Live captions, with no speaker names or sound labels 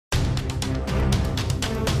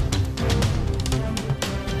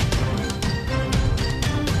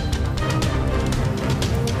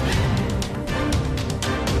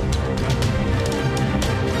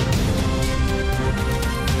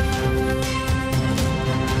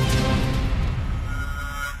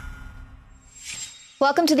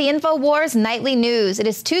Welcome to the INFOWARS Nightly News. It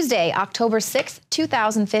is Tuesday, October 6th,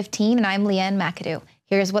 2015, and I'm Leanne McAdoo.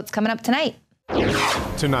 Here's what's coming up tonight.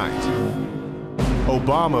 Tonight,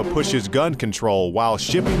 Obama pushes gun control while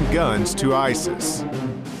shipping guns to ISIS.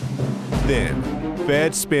 Then,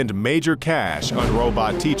 feds spend major cash on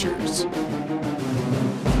robot teachers.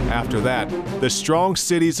 After that, the Strong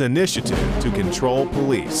Cities Initiative to control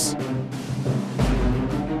police.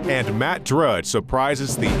 And Matt Drudge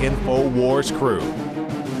surprises the INFOWARS crew.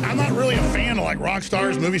 I'm not really a fan of like rock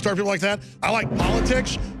stars, movie stars, people like that. I like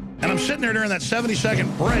politics, and I'm sitting there during that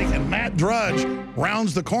 70-second break, and Matt Drudge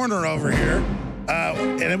rounds the corner over here,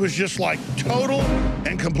 and it was just like total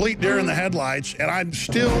and complete deer in the headlights, and I'm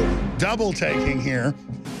still double taking here.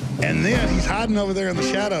 And then he's hiding over there in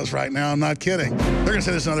the shadows right now. I'm not kidding. They're going to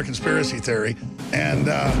say this is another conspiracy theory. And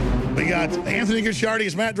we got Anthony Gucciardi.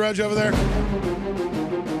 Is Matt Drudge over there?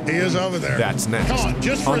 He is over there. That's next. Come on,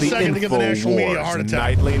 just for a second to give the national media a heart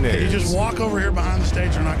attack. Nightly News. Can you just walk over here behind the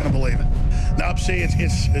stage? You're not going to believe it. No, see,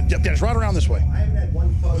 it's right around this way. I haven't had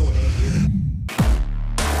one photo in 8 years.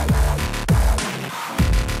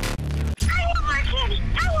 I want more candy.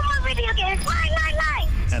 I want more video games. Lie.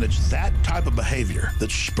 And it's that type of behavior that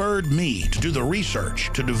spurred me to do the research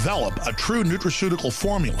to develop a true nutraceutical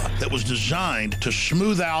formula that was designed to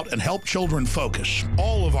smooth out and help children focus.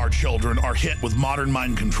 All of our children are hit with modern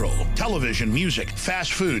mind control. Television, music,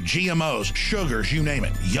 fast food, GMOs, sugars, you name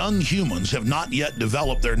it. Young humans have not yet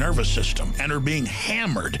developed their nervous system and are being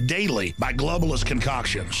hammered daily by globalist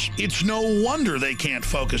concoctions. It's no wonder they can't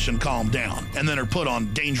focus and calm down and then are put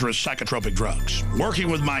on dangerous psychotropic drugs. Working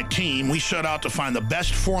with my team, we set out to find the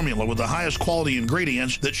best formula with the highest quality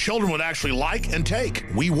ingredients that children would actually like and take.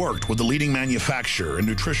 We worked with the leading manufacturer in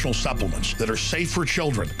nutritional supplements that are safe for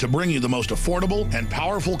children to bring you the most affordable and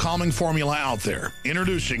powerful calming formula out there.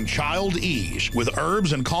 Introducing Child Ease with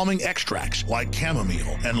herbs and calming extracts like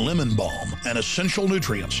chamomile and lemon balm and essential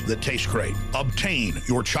nutrients that taste great. Obtain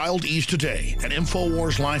your Child Ease today at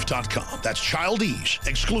InfoWarsLife.com. That's Child Ease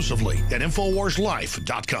exclusively at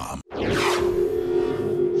InfoWarsLife.com.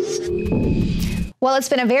 Well, it's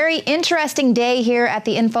been a very interesting day here at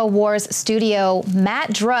the INFOWARS studio.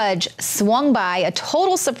 Matt Drudge swung by, a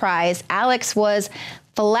total surprise. Alex was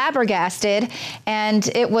flabbergasted, and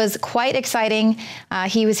it was quite exciting.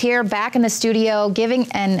 He was here back in the studio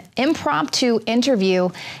giving an impromptu interview,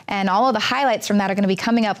 and all of the highlights from that are going to be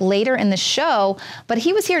coming up later in the show. But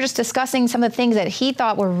he was here just discussing some of the things that he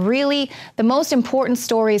thought were really the most important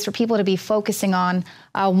stories for people to be focusing on.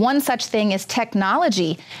 One such thing is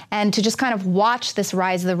technology, and to just kind of watch this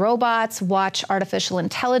rise of the robots, watch artificial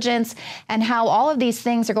intelligence, and how all of these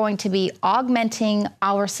things are going to be augmenting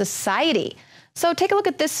our society. So take a look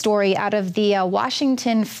at this story out of the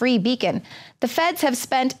Washington Free Beacon. The feds have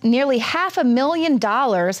spent nearly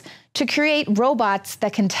 $500,000 to create robots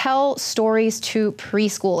that can tell stories to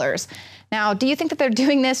preschoolers. Now, do you think that they're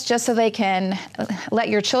doing this just so they can let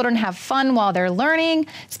your children have fun while they're learning,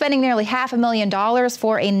 spending nearly $500,000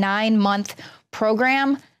 for a 9-month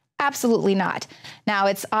program? Absolutely not. Now,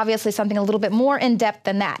 it's obviously something a little bit more in-depth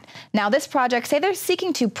than that. Now, this project, say they're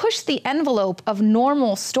seeking to push the envelope of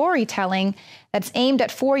normal storytelling that's aimed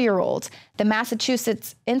at 4-year-olds. The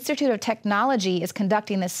Massachusetts Institute of Technology is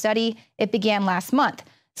conducting this study. It began last month.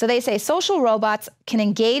 So they say social robots can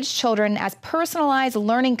engage children as personalized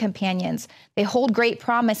learning companions. They hold great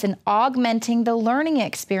promise in augmenting the learning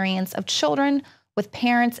experience of children with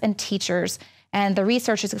parents and teachers. And the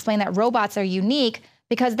researchers explain that robots are unique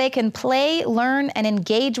because they can play, learn, and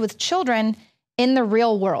engage with children in the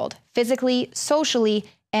real world, physically, socially,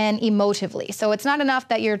 and emotively. So it's not enough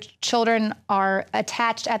that your children are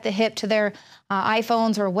attached at the hip to their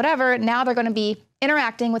iPhones or whatever. Now they're going to be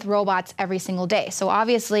interacting with robots every single day. So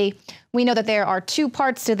obviously, we know that there are two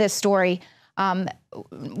parts to this story.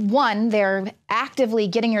 One, they're actively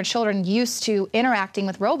getting your children used to interacting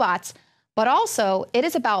with robots, but also it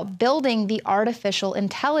is about building the artificial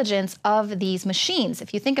intelligence of these machines.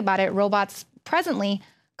 If you think about it, robots presently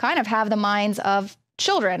kind of have the minds of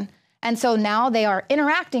children. And so now they are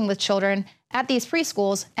interacting with children at these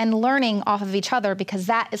preschools and learning off of each other, because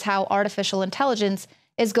that is how artificial intelligence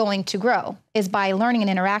is going to grow, is by learning and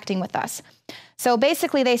interacting with us. So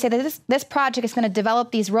basically they say that this project is going to develop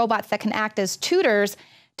these robots that can act as tutors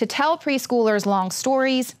to tell preschoolers long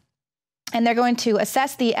stories, and they're going to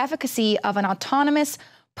assess the efficacy of an autonomous,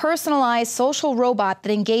 personalized social robot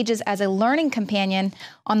that engages as a learning companion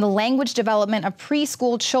on the language development of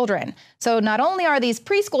preschool children. So not only are these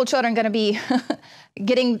preschool children going to be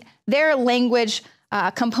getting their language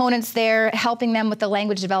components there helping them with the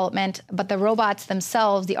language development, but the robots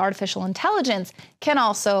themselves, the artificial intelligence, can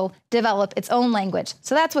also develop its own language.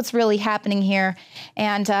 So that's what's really happening here.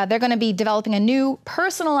 And they're going to be developing a new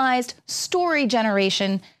personalized story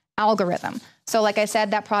generation algorithm. So like I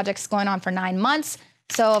said, that project's going on for 9 months.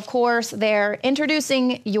 So of course, they're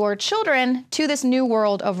introducing your children to this new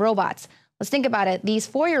world of robots. Let's think about it. These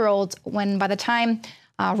 4-year-olds, when by the time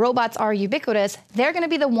robots are ubiquitous, they're going to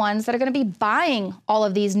be the ones that are going to be buying all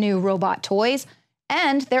of these new robot toys,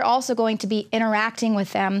 and they're also going to be interacting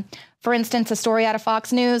with them. For instance, a story out of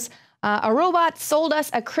Fox News, a robot sold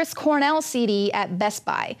us a Chris Cornell CD at Best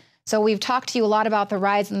Buy. So we've talked to you a lot about the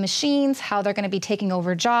rise of the machines, how they're going to be taking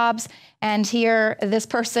over jobs. And here, this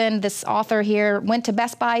person, this author here, went to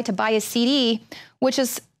Best Buy to buy a CD, which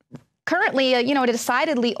is currently, a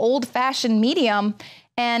decidedly old-fashioned medium.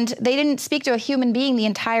 And they didn't speak to a human being the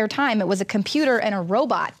entire time. It was a computer and a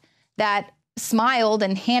robot that smiled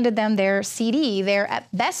and handed them their CD there at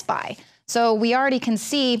Best Buy. So we already can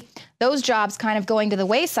see those jobs kind of going to the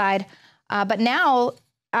wayside. But now,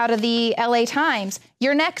 out of the LA Times,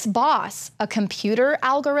 your next boss, a computer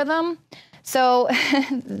algorithm. So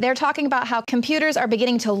they're talking about how computers are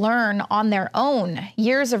beginning to learn on their own.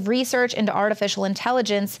 Years of research into artificial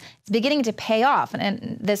intelligence is beginning to pay off.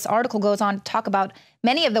 And this article goes on to talk about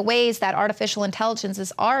many of the ways that artificial intelligence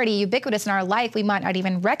is already ubiquitous in our life. We might not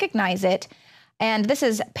even recognize it. And this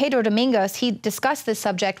is Pedro Domingos. He discussed this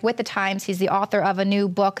subject with the Times. He's the author of a new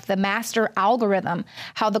book, The Master Algorithm,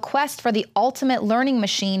 How the Quest for the Ultimate Learning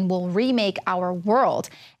Machine Will Remake Our World.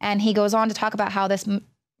 And he goes on to talk about how this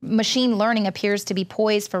machine learning appears to be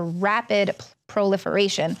poised for rapid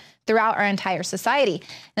proliferation throughout our entire society.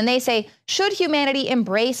 And they say, should humanity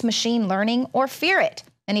embrace machine learning or fear it?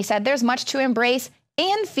 And he said, there's much to embrace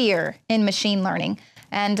and fear in machine learning.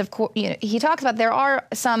 And of course, he talks about there are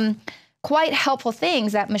some quite helpful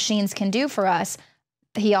things that machines can do for us.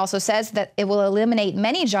 He also says that it will eliminate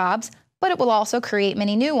many jobs, but it will also create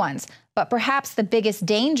many new ones. But perhaps the biggest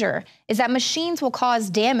danger is that machines will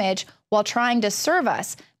cause damage while trying to serve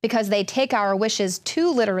us because they take our wishes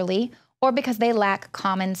too literally or because they lack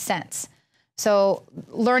common sense. So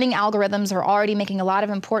learning algorithms are already making a lot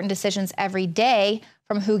of important decisions every day,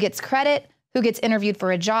 from who gets credit, who gets interviewed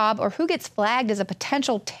for a job, or who gets flagged as a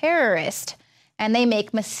potential terrorist. And they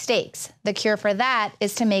make mistakes. The cure for that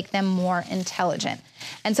is to make them more intelligent.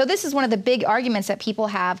 And so this is one of the big arguments that people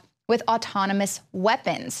have with autonomous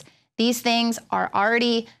weapons. These things are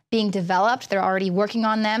already being developed. They're already working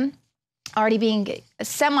on them, already being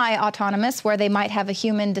semi-autonomous, where they might have a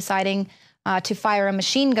human deciding to fire a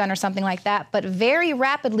machine gun or something like that. But very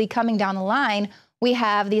rapidly coming down the line, we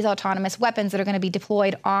have these autonomous weapons that are going to be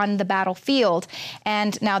deployed on the battlefield.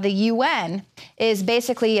 And now the UN is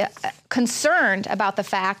basically concerned about the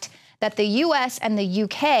fact that the US and the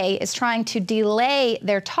UK is trying to delay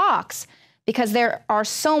their talks because there are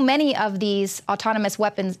so many of these autonomous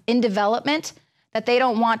weapons in development that they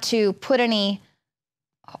don't want to put any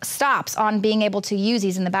stops on being able to use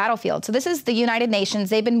these in the battlefield. So this is the United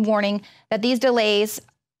Nations. They've been warning that these delays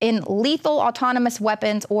in lethal autonomous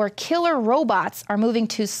weapons or killer robots are moving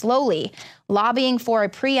too slowly. Lobbying for a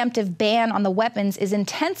preemptive ban on the weapons is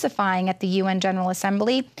intensifying at the UN General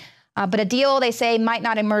Assembly. But a deal, they say, might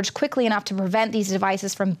not emerge quickly enough to prevent these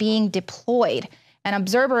devices from being deployed. And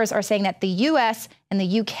observers are saying that the US and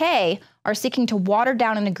the UK are seeking to water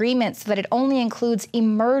down an agreement so that it only includes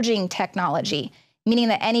emerging technology, meaning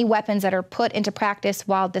that any weapons that are put into practice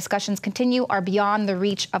while discussions continue are beyond the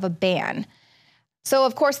reach of a ban. So,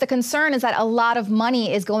 of course, the concern is that a lot of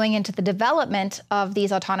money is going into the development of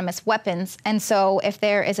these autonomous weapons. And so if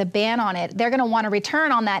there is a ban on it, they're going to want a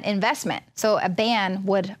return on that investment. So a ban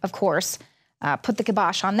would, of course, put the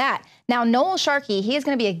kibosh on that. Now, Noel Sharkey, he is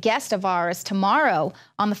going to be a guest of ours tomorrow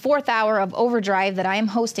on the 4th hour of Overdrive that I am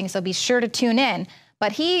hosting, so be sure to tune in.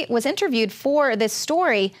 But he was interviewed for this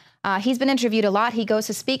story. He's been interviewed a lot. He goes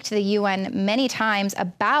to speak to the UN many times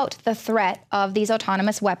about the threat of these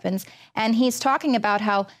autonomous weapons. And he's talking about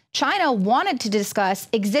how China wanted to discuss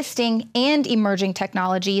existing and emerging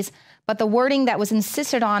technologies, but the wording that was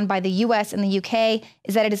insisted on by the US and the UK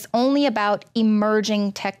is that it is only about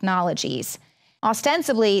emerging technologies.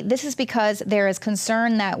 Ostensibly, this is because there is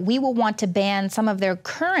concern that we will want to ban some of their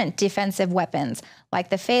current defensive weapons, like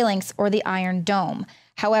the Phalanx or the Iron Dome.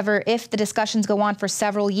 However, if the discussions go on for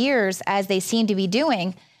several years, as they seem to be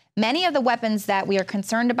doing, many of the weapons that we are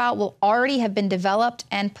concerned about will already have been developed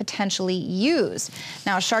and potentially used.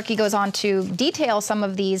 Now, Sharkey goes on to detail some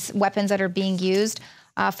of these weapons that are being used.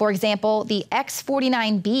 For example, the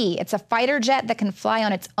X-49B, it's a fighter jet that can fly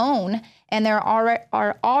on its own, and there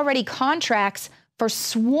are already contracts for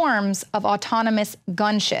swarms of autonomous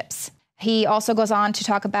gunships. He also goes on to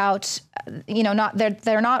talk about,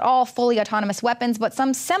 they're not all fully autonomous weapons, but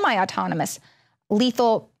some semi-autonomous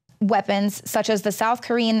lethal weapons, such as the South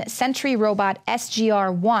Korean sentry robot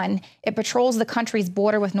SGR-1. It patrols the country's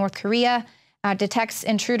border with North Korea, detects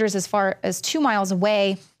intruders as far as 2 miles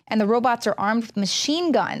away, and the robots are armed with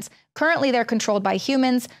machine guns. Currently, they're controlled by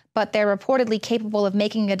humans, but they're reportedly capable of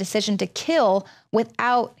making a decision to kill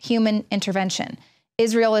without human intervention.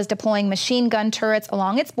 Israel is deploying machine gun turrets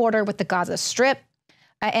along its border with the Gaza Strip,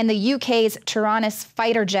 and the UK's Taranis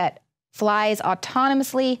fighter jet flies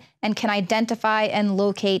autonomously and can identify and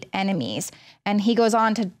locate enemies. And he goes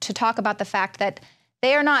on to talk about the fact that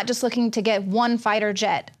they are not just looking to get one fighter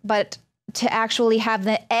jet, but to actually have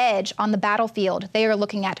the edge on the battlefield. They are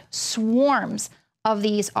looking at swarms of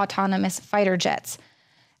these autonomous fighter jets.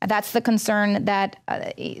 That's the concern that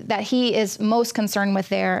he is most concerned with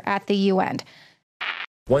there at the UN.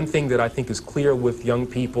 One thing that I think is clear with young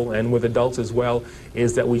people and with adults as well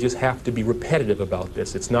is that we just have to be repetitive about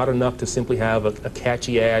this. It's not enough to simply have a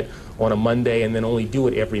catchy ad on a Monday and then only do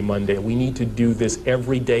it every Monday. We need to do this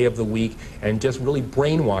every day of the week and just really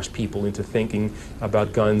brainwash people into thinking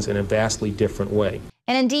about guns in a vastly different way.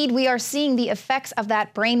 And indeed, we are seeing the effects of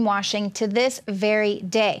that brainwashing to this very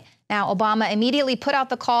day. Now, Obama immediately put out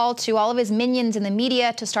the call to all of his minions in the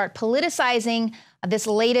media to start politicizing this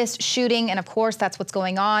latest shooting, and of course, that's what's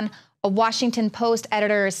going on. A Washington Post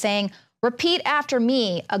editor is saying, "Repeat after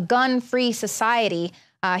me, a gun-free society."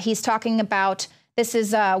 He's talking about, this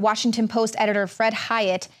is Washington Post editor Fred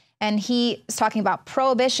Hyatt, and he is talking about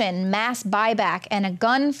prohibition, mass buyback, and a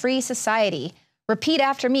gun-free society. Repeat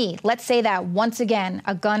after me. Let's say that once again,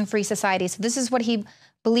 a gun-free society. So this is what he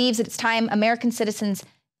believes it's time American citizens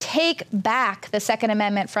take back the Second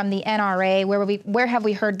Amendment from the NRA. Where have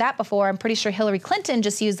we heard that before? I'm pretty sure Hillary Clinton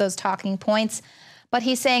just used those talking points. But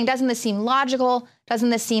he's saying, doesn't this seem logical? Doesn't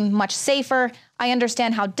this seem much safer? I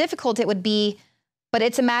understand how difficult it would be, but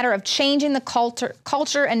it's a matter of changing the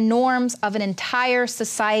culture and norms of an entire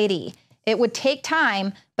society. It would take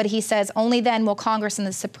time, but he says only then will Congress and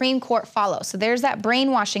the Supreme Court follow. So there's that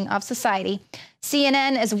brainwashing of society.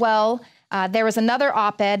 CNN as well. There was another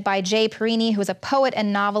op-ed by Jay Perini, who is a poet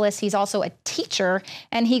and novelist. He's also a teacher,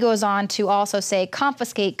 and he goes on to also say,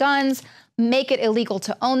 confiscate guns, make it illegal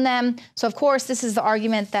to own them. So, of course, this is the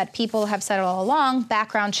argument that people have said all along.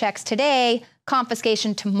 Background checks today,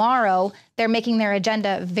 confiscation tomorrow. They're making their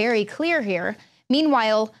agenda very clear here.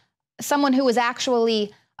 Meanwhile, someone who was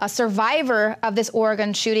actually a survivor of this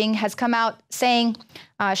Oregon shooting has come out saying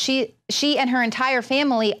she and her entire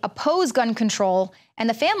family oppose gun control. And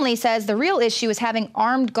the family says the real issue is having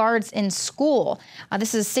armed guards in school.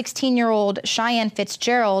 This is 16-year-old Cheyenne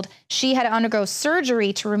Fitzgerald. She had to undergo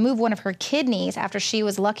surgery to remove one of her kidneys after she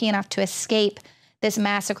was lucky enough to escape this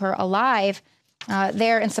massacre alive.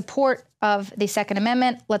 They're in support of the Second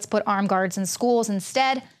Amendment. Let's put armed guards in schools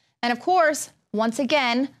instead. And of course, once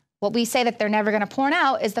again, what we say that they're never going to point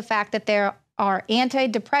out is the fact that there are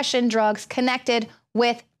anti-depression drugs connected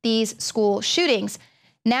with these school shootings.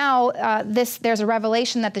 Now, there's a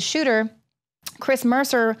revelation that the shooter, Chris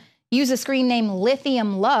Mercer, used a screen name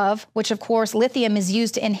Lithium Love, which, of course, lithium is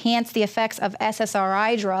used to enhance the effects of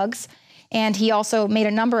SSRI drugs. And he also made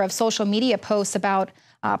a number of social media posts about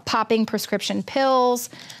popping prescription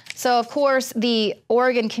pills. So, of course, the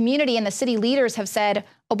Oregon community and the city leaders have said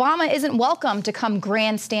Obama isn't welcome to come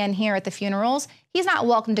grandstand here at the funerals. He's not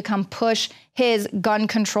welcome to come push his gun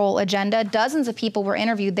control agenda. Dozens of people were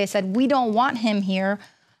interviewed. They said, we don't want him here.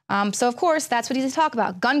 So, of course, that's what he's talking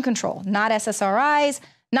about. Gun control, not SSRIs,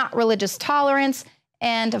 not religious tolerance.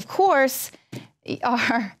 And, of course,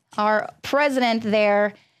 our president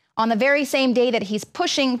there, on the very same day that he's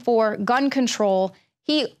pushing for gun control,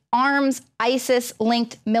 he arms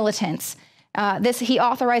ISIS-linked militants. He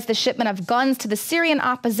authorized the shipment of guns to the Syrian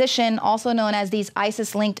opposition, also known as these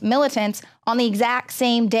ISIS-linked militants, on the exact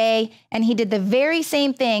same day. And he did the very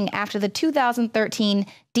same thing after the 2013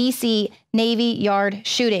 D.C. Navy Yard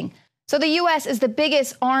shooting. So the U.S. is the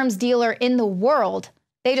biggest arms dealer in the world.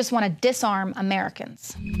 They just want to disarm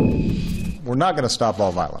Americans. We're not going to stop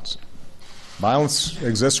all violence. Violence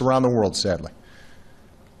exists around the world, sadly.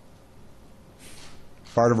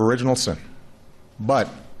 Part of original sin. But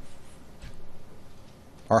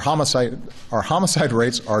our homicide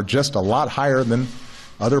rates are just a lot higher than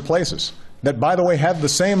other places that, by the way, have the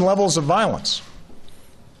same levels of violence.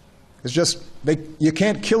 It's just you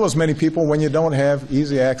can't kill as many people when you don't have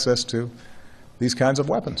easy access to these kinds of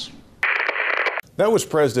weapons. That was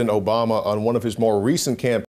President Obama on one of his more recent campaigns.